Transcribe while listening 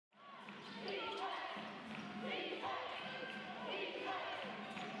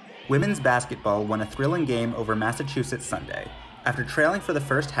Women's basketball won a thrilling game over Massachusetts Sunday. After trailing for the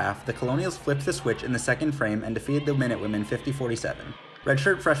first half, the Colonials flipped the switch in the second frame and defeated the Minutewomen 50-47.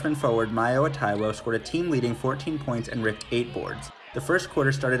 Redshirt freshman forward Mayowa Taiwo scored a team-leading 14 points and ripped 8 boards. The first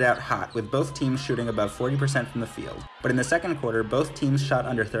quarter started out hot, with both teams shooting above 40% from the field, but in the second quarter, both teams shot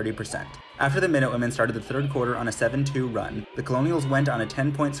under 30%. After the Minutewomen started the third quarter on a 7-2 run, the Colonials went on a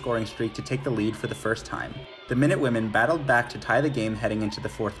 10-point scoring streak to take the lead for the first time. The Minutewomen battled back to tie the game heading into the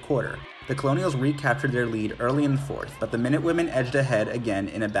fourth quarter. The Colonials recaptured their lead early in the fourth, but the Minutewomen edged ahead again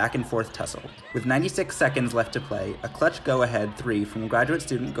in a back-and-forth tussle. With 96 seconds left to play, a clutch go-ahead three from graduate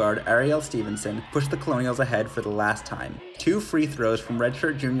student guard Ariel Stephenson pushed the Colonials ahead for the last time. 2 free throws from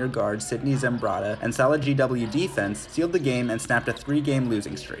redshirt junior guard Sydney Zambrotta and solid GW defense sealed the game and snapped a 3-game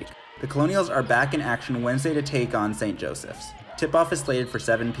losing streak. The Colonials are back in action Wednesday to take on St. Joseph's. Tip-off is slated for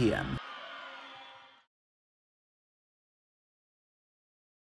 7 p.m.